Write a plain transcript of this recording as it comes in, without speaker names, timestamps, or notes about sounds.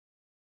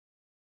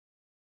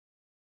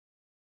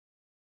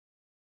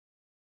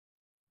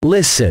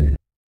Listen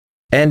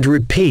and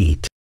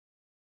repeat.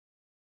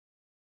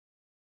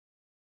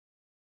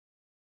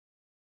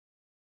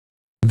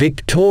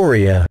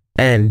 Victoria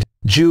and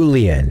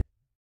Julian.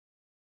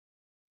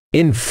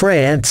 In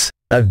France,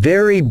 a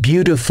very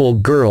beautiful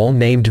girl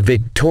named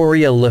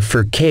Victoria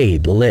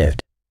Laforcade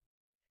lived.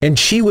 And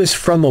she was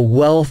from a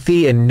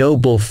wealthy and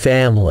noble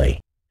family.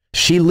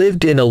 She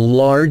lived in a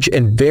large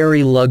and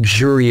very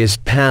luxurious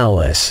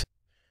palace.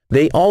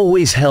 They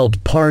always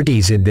held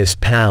parties in this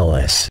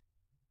palace.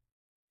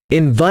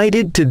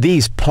 Invited to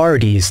these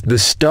parties the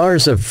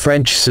stars of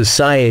French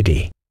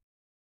society.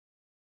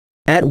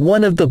 At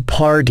one of the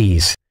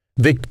parties,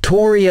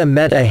 Victoria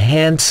met a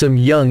handsome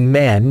young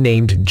man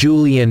named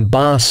Julian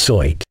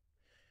Bossuyt.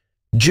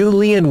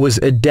 Julian was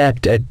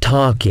adept at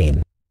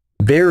talking,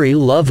 very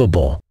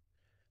lovable,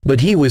 but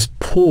he was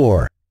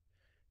poor.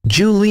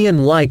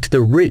 Julian liked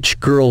the rich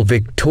girl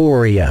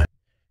Victoria,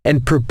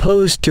 and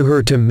proposed to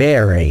her to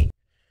marry,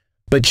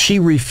 but she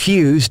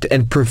refused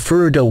and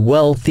preferred a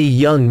wealthy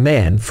young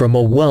man from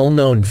a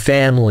well-known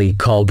family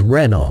called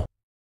Renell.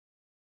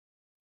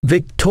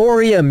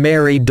 Victoria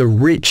married the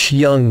rich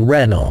young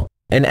Renell,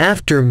 and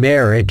after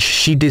marriage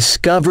she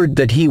discovered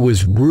that he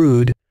was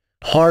rude,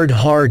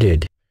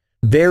 hard-hearted,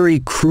 very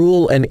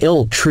cruel and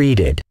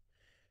ill-treated.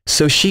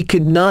 So she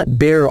could not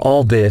bear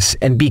all this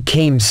and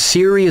became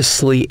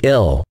seriously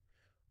ill,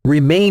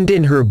 remained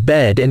in her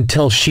bed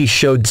until she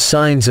showed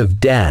signs of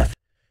death.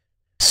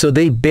 So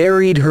they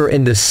buried her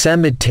in the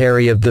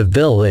cemetery of the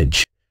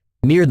village,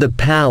 near the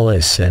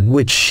palace in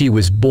which she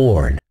was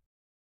born.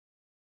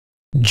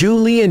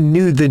 Julian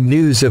knew the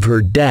news of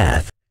her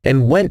death,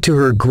 and went to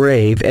her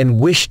grave and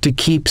wished to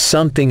keep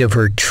something of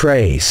her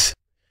trace.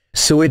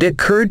 So it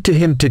occurred to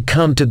him to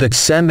come to the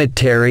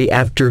cemetery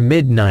after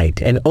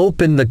midnight and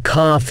open the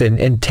coffin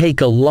and take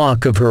a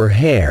lock of her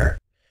hair.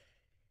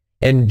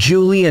 And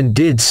Julian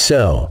did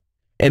so,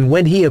 and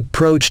when he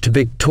approached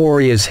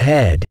Victoria's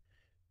head,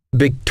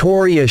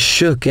 Victoria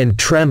shook and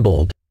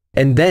trembled,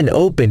 and then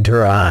opened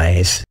her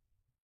eyes.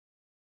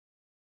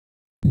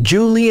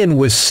 Julian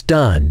was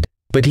stunned,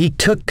 but he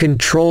took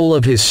control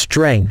of his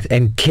strength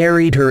and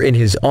carried her in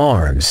his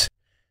arms,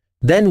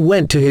 then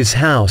went to his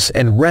house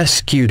and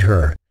rescued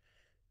her.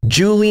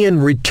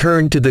 Julian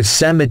returned to the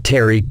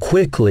cemetery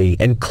quickly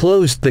and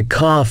closed the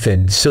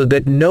coffin so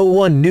that no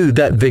one knew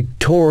that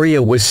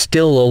Victoria was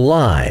still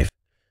alive.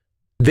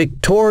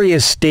 Victoria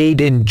stayed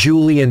in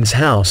Julian's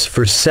house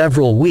for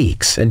several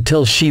weeks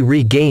until she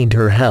regained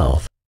her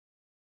health.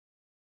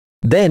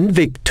 Then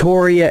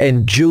Victoria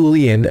and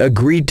Julian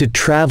agreed to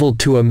travel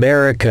to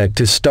America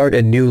to start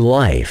a new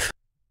life.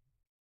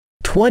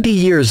 20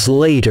 years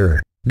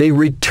later, they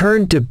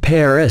returned to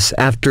Paris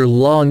after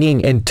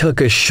longing and took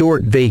a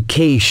short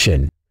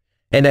vacation,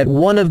 and at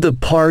one of the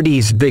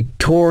parties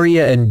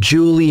Victoria and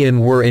Julian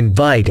were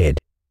invited.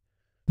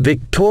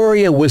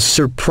 Victoria was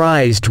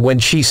surprised when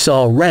she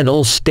saw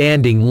Renell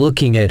standing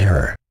looking at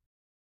her.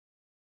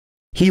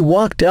 He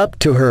walked up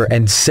to her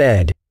and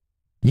said,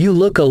 "You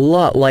look a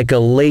lot like a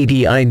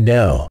lady I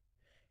know,"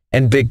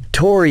 and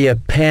Victoria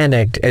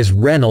panicked as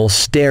Renell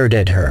stared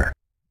at her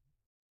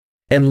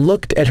and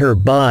looked at her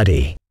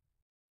body.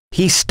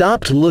 He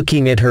stopped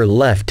looking at her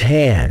left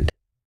hand.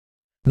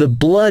 The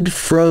blood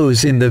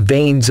froze in the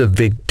veins of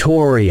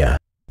Victoria,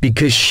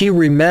 because she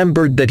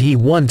remembered that he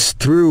once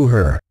threw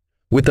her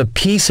with a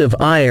piece of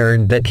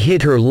iron that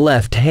hit her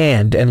left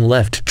hand and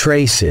left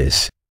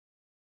traces.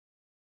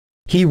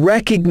 He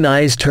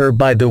recognized her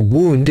by the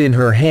wound in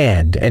her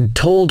hand and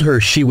told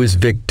her she was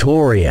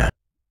Victoria.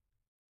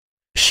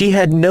 She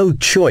had no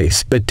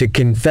choice but to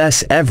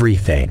confess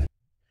everything,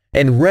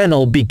 and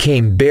Renell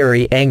became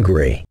very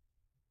angry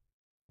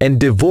and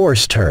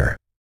divorced her,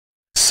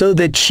 so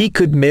that she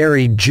could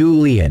marry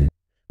Julian.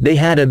 They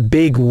had a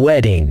big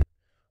wedding,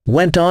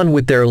 went on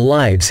with their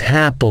lives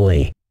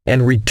happily,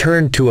 and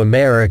returned to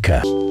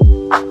America.